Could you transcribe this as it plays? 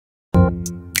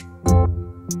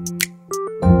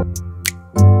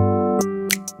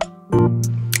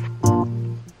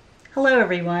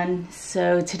everyone.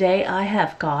 So today I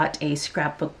have got a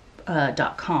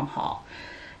scrapbook.com haul.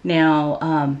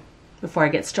 Now, before I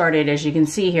get started, as you can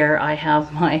see here, I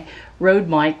have my Rode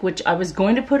mic, which I was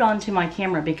going to put onto my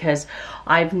camera because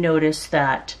I've noticed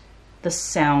that the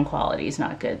sound quality is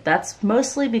not good. That's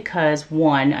mostly because,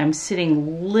 one, I'm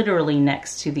sitting literally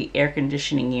next to the air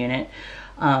conditioning unit,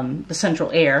 the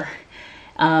central air.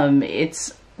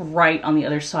 It's right on the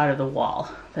other side of the wall.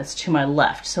 That's to my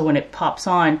left. So when it pops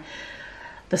on,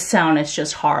 the sound is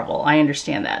just horrible. I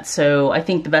understand that. So I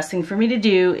think the best thing for me to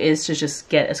do is to just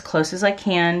get as close as I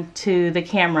can to the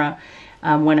camera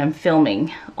when I'm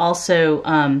filming. Also,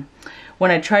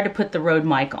 when I try to put the Rode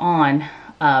mic on,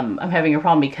 I'm having a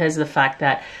problem because of the fact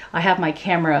that I have my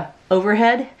camera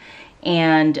overhead,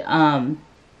 and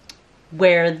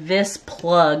where this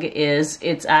plug is,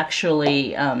 it's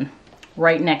actually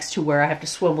right next to where I have to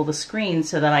swivel the screen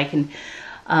so that I can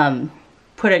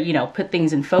put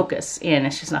things in focus, and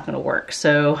it's just not going to work.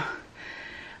 So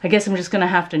I guess I'm just going to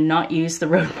have to not use the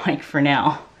Rode mic for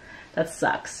now. That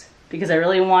sucks because I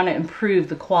really want to improve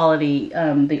the quality,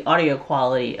 the audio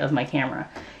quality of my camera.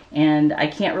 And I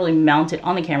can't really mount it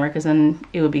on the camera because then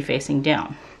it would be facing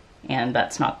down, and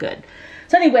that's not good.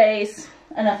 So anyways,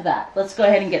 enough of that. Let's go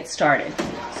ahead and get started.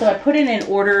 So I put in an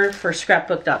order for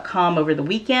scrapbook.com over the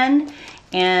weekend,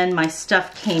 and my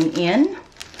stuff came in.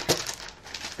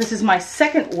 This is my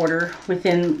second order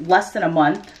within less than a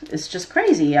month. It's just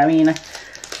crazy. I mean,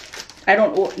 I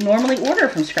don't normally order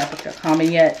from scrapbook.com,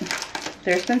 and yet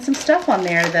there's been some stuff on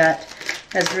there that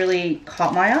has really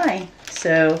caught my eye.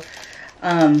 So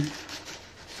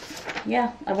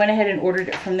yeah, I went ahead and ordered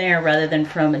it from there rather than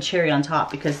from a cherry on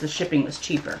top because the shipping was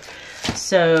cheaper.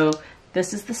 So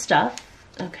this is the stuff.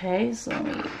 Okay, so let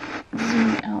me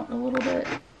zoom out a little bit.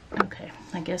 Okay,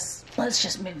 I guess let's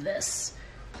just move this.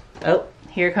 Oh,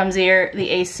 here comes the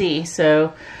AC.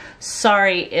 So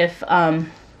sorry if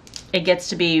it gets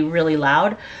to be really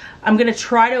loud. I'm gonna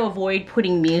try to avoid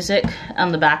putting music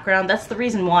on the background. That's the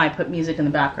reason why I put music in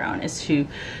the background, is to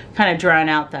kind of drown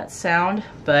out that sound.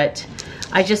 But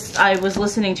I was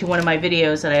listening to one of my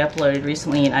videos that I uploaded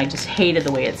recently, and I just hated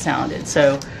the way it sounded.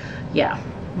 So yeah,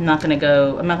 I'm not gonna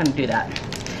do that.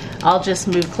 I'll just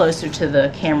move closer to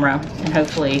the camera, and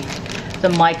hopefully the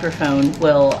microphone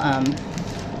will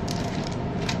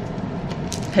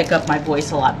pick up my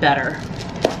voice a lot better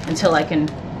until I can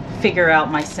figure out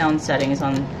my sound settings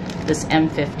on this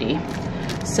M50.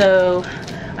 So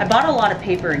I bought a lot of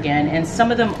paper again, and some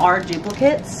of them are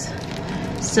duplicates.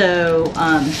 So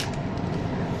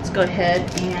let's go ahead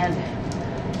and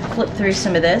flip through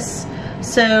some of this.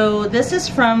 So this is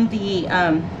from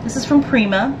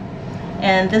Prima,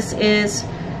 and this is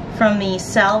from the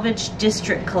Salvage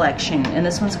District collection, and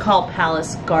this one's called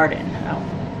Palace Garden. Oh,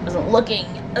 I wasn't looking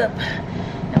up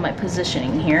at my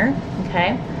positioning here.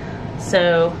 Okay,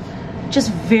 so just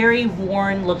very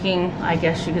worn looking, I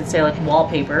guess you could say, like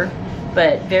wallpaper,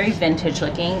 but very vintage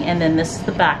looking. And then this is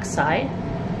the back side.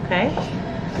 Okay,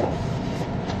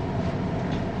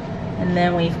 and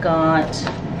then we've got,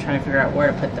 I'm trying to figure out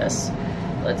where to put this.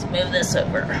 Let's move this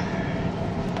over.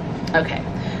 Okay,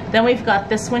 then we've got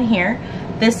this one here.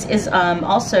 This is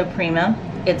also Prima.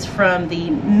 It's from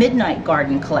the Midnight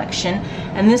Garden collection,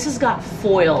 and this has got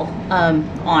foil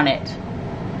on it,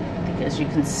 I think, as you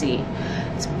can see.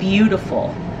 It's beautiful.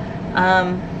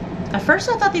 At first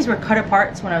I thought these were cut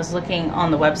aparts when I was looking on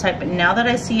the website, but now that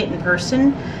I see it in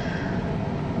person,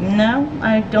 no,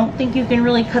 I don't think you can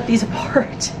really cut these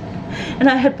apart. And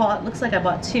I had bought, looks like I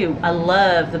bought two. I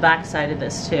love the back side of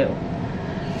this too.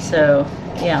 So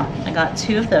yeah, I got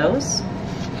two of those.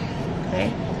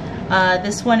 Okay.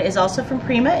 This one is also from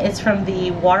Prima. It's from the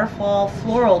Waterfall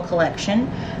Floral collection.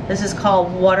 This is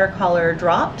called Watercolor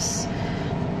Drops.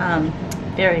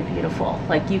 Very beautiful.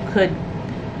 Like you could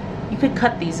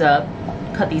cut these up,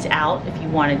 cut these out if you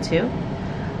wanted to.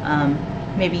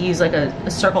 Maybe use like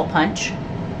a circle punch,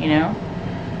 you know.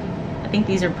 I think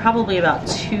these are probably about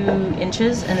 2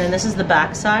 inches. And then this is the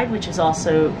back side, which is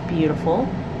also beautiful.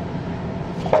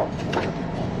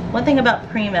 One thing about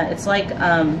Prima, it's like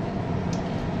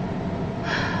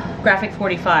Graphic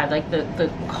 45, like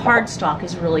the cardstock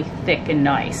is really thick and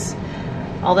nice.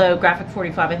 Although Graphic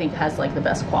 45 I think has like the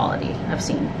best quality I've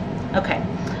seen. Okay,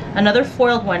 another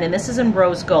foiled one, and this is in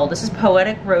rose gold. This is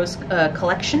Poetic Rose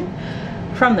collection,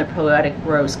 from the Poetic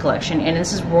Rose collection, and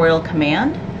this is Royal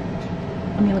Command.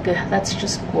 I mean, look at, that's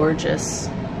just gorgeous,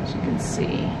 as you can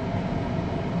see.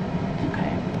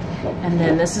 Okay, and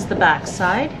then this is the back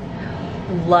side.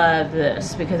 Love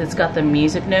this because it's got the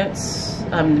music notes,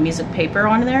 the music paper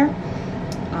on there.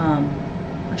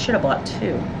 I should have bought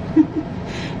two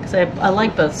because I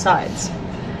like both sides.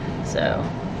 So,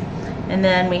 And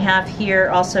then we have here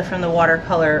also from the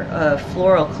watercolor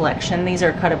floral collection, these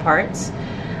are cut aparts.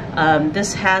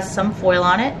 This has some foil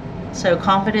on it. So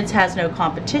confidence has no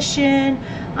competition,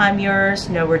 I'm yours,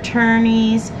 no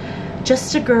returnees,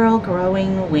 just a girl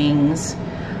growing wings.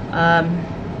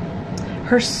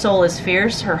 Her soul is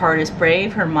fierce, her heart is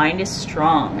brave, her mind is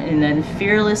strong, and then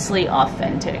fearlessly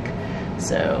authentic.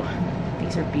 So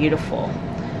these are beautiful.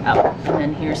 Oh, and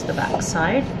then here's the back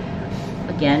side.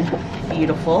 Again,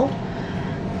 beautiful.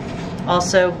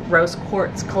 Also rose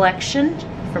quartz collection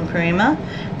from Prima.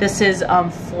 This is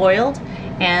foiled,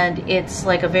 and it's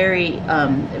like a very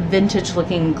vintage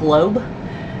looking globe,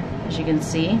 as you can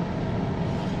see.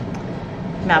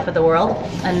 Map of the world.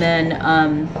 And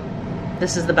then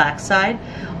this is the back side.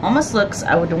 Almost looks,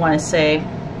 I would want to say,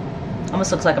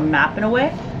 almost looks like a map in a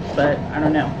way, but I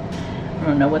don't know. I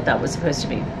don't know what that was supposed to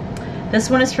be. This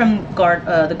one is from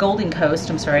the Golden Coast,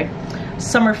 I'm sorry,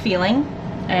 Summer Feeling,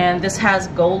 and this has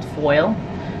gold foil.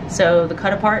 So the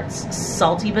cut aparts,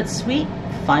 salty but sweet,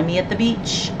 find me at the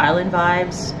beach, island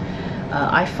vibes,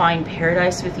 I find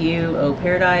paradise with you, oh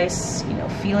paradise, you know,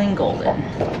 feeling golden.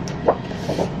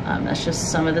 That's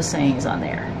just some of the sayings on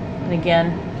there. And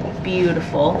again,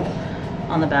 beautiful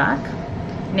on the back.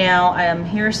 Now,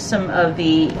 here's some of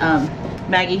the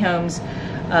Maggie Holmes,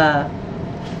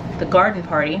 the garden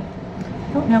party.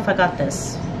 I don't know if I got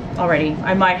this already.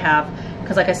 I might have,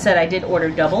 because like I said, I did order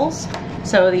doubles.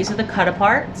 So these are the cut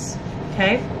aparts,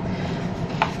 okay?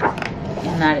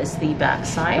 And that is the back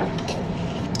side.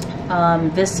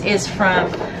 This is from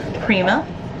Prima.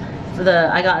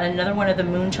 I got another one of the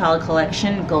Moonchild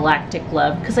collection, Galactic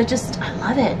Love, because I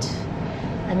love it.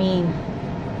 I mean,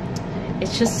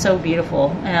 it's just so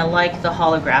beautiful, and I like the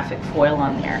holographic foil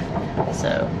on there.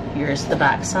 So here's the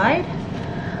back side.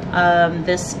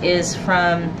 This is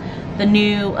from the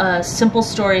new Simple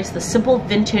Stories, the Simple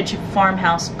Vintage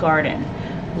Farmhouse Garden.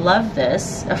 Love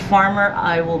this. A farmer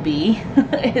I will be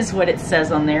is what it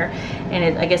says on there,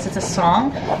 and I guess it's a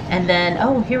song. And then,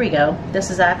 oh, here we go.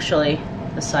 This is actually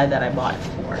the side that I bought it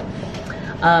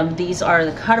for. These are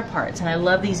the cut aparts, and I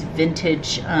love these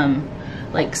vintage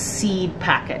like seed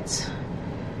packets.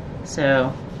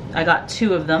 So I got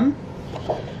 2 of them.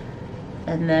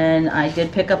 And then I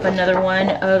did pick up another one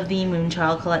of the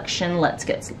Moonchild collection. Let's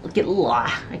get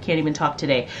lost. I can't even talk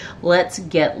today. Let's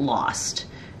Get Lost.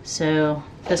 So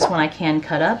this one I can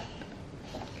cut up.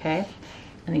 Okay.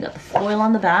 And you got the foil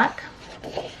on the back.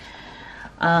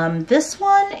 This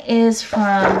one is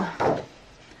from,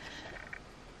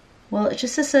 well, it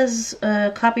just says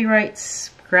copyright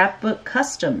Scrapbook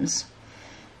Customs.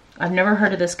 I've never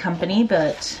heard of this company,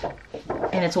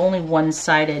 and it's only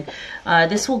one-sided.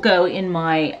 This will go in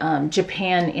my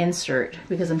Japan insert,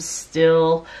 because I'm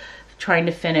still trying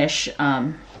to finish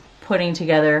putting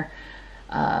together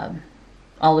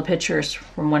all the pictures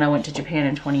from when I went to Japan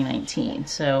in 2019.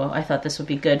 So I thought this would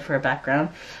be good for a background.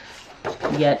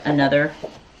 Yet another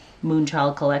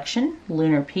Moonchild collection,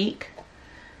 Lunar Peak.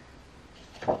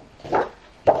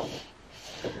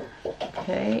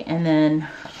 Okay, and then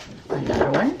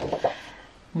another one.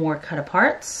 More cut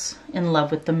aparts. In Love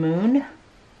with the Moon.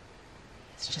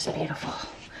 It's just beautiful.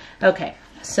 Okay,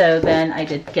 so then I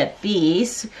did get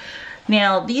these.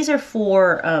 Now, these are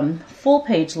for full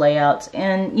page layouts,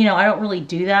 and you know, I don't really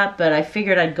do that, but I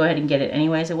figured I'd go ahead and get it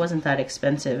anyways. It wasn't that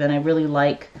expensive, and I really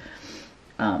like,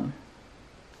 I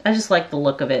just like the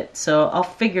look of it, so I'll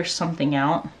figure something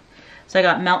out. So I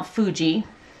got Mount Fuji.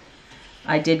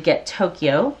 I did get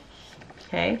Tokyo.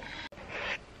 Okay.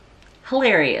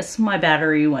 Hilarious. My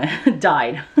battery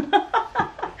died.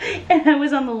 And I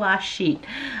was on the last sheet.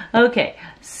 Okay,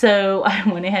 so I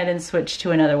went ahead and switched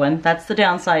to another one. That's the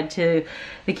downside to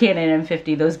the Canon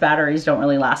M50. Those batteries don't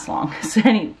really last long. So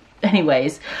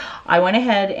anyways, I went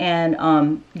ahead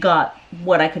and got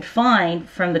what I could find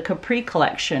from the Capri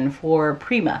collection for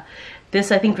Prima.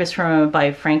 This I think was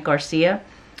by Frank Garcia.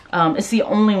 It's the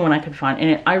only one I could find,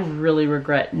 and I really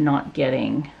regret not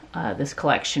getting this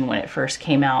collection when it first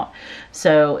came out.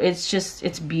 So it's just,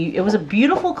 it was a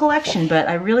beautiful collection, but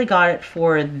I really got it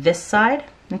for this side,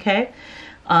 okay?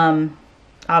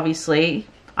 Obviously,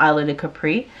 Island of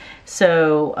Capri.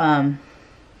 So,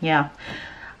 yeah,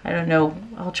 I don't know.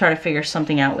 I'll try to figure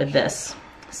something out with this.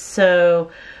 So,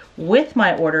 with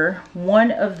my order,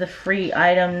 one of the free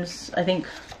items, I think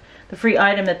the free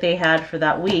item that they had for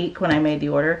that week when I made the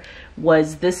order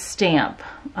was this stamp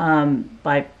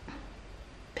by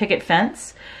Picket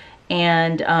Fence,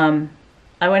 and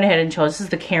I went ahead and chose, this is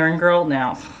the Karen girl.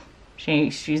 Now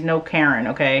she's no Karen,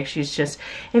 okay? She's just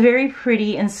a very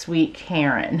pretty and sweet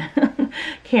Karen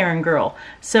Karen girl.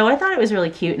 So I thought it was really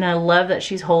cute, and I love that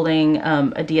she's holding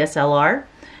a DSLR,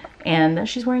 and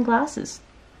she's wearing glasses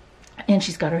and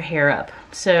she's got her hair up.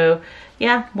 So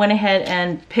yeah, went ahead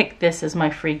and picked this as my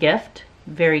free gift.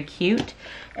 Very cute.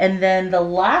 And then the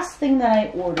last thing that I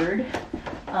ordered,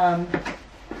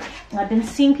 I've been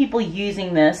seeing people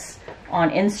using this on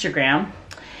Instagram,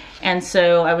 and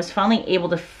so I was finally able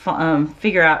to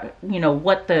figure out, you know,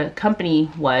 what the company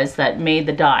was that made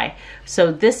the die.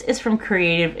 So this is from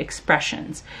Creative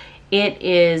Expressions. It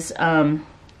is,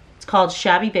 it's called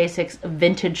Shabby Basics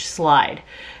Vintage Slide.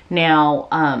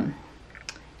 Now,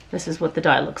 this is what the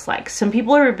die looks like. Some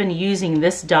people have been using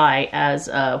this die as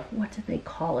a, what do they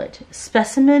call it?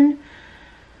 Specimen?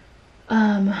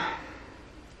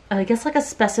 I guess like a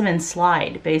specimen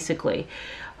slide, basically.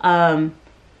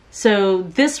 So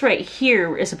this right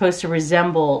here is supposed to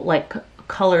resemble like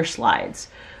color slides.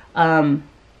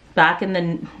 Back in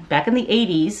the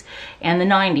 80s and the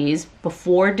 90s,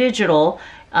 before digital,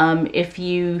 if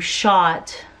you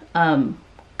shot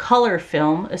color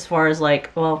film, as far as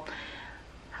like, well,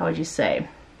 how would you say?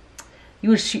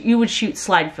 You would shoot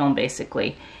slide film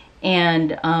basically,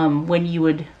 and when you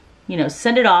would, you know,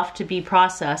 send it off to be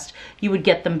processed, you would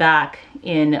get them back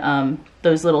in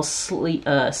those little slide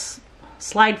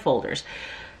folders.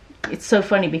 It's so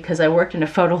funny because I worked in a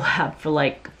photo lab for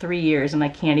like 3 years and I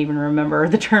can't even remember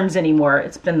the terms anymore.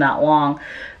 It's been that long.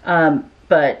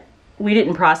 But we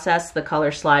didn't process the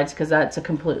color slides because that's a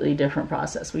completely different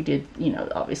process. We did, you know,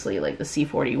 obviously like the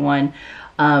C41.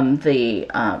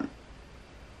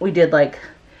 We did like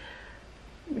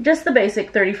just the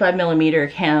basic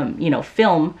 35mm you know,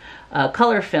 film,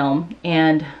 color film,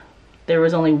 and there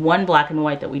was only one black and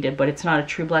white that we did, but it's not a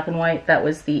true black and white. That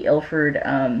was the Ilford,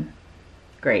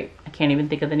 great, I can't even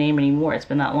think of the name anymore. It's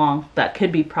been that long. That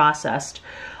could be processed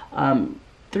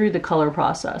through the color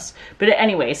process. But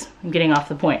anyways, I'm getting off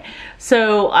the point.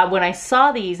 So when I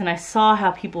saw these and I saw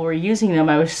how people were using them,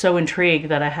 I was so intrigued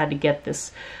that I had to get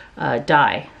this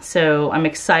die. So I'm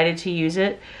excited to use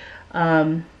it.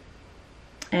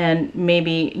 And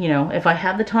maybe, you know, if I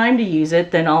have the time to use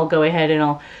it, then I'll go ahead and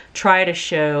I'll try to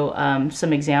show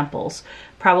some examples.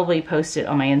 Probably post it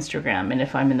on my Instagram, and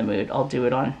if I'm in the mood, I'll do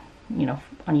it on, you know,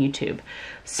 on YouTube.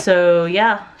 So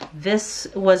yeah, this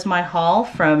was my haul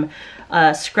from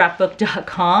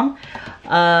scrapbook.com.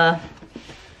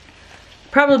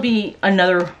 Probably be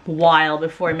another while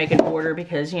before I make an order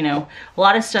because, you know, a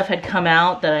lot of stuff had come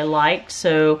out that I liked,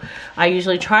 so I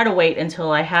usually try to wait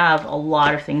until I have a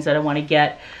lot of things that I want to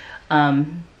get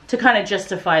to kind of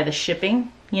justify the shipping,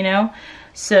 you know.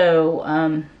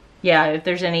 So yeah, if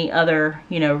there's any other,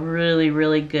 you know,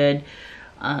 really good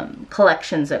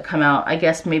collections that come out, I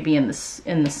guess maybe in the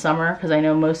summer, because I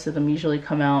know most of them usually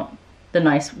come out,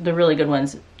 the really good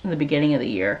ones, in the beginning of the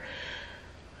year,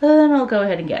 then I'll go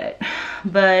ahead and get it.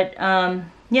 But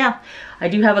yeah, I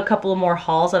do have a couple of more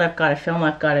hauls that I've got to film.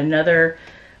 I've got another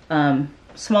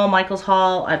small Michaels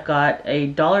haul, I've got a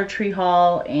Dollar Tree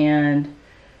haul, and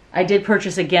I did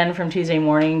purchase again from Tuesday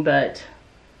Morning, but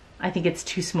I think it's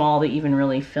too small to even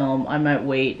really film. I might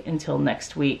wait until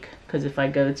next week, because if I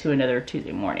go to another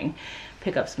Tuesday Morning,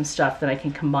 pick up some stuff, then I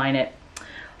can combine it.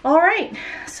 All right,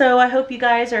 so I hope you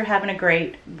guys are having a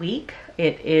great week.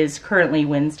 It is currently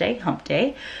Wednesday, hump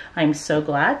day. I'm so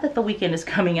glad that the weekend is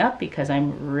coming up because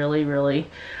I'm really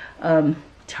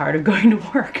tired of going to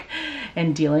work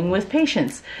and dealing with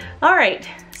patients. All right,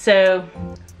 so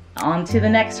on to the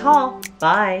next haul.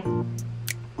 Bye.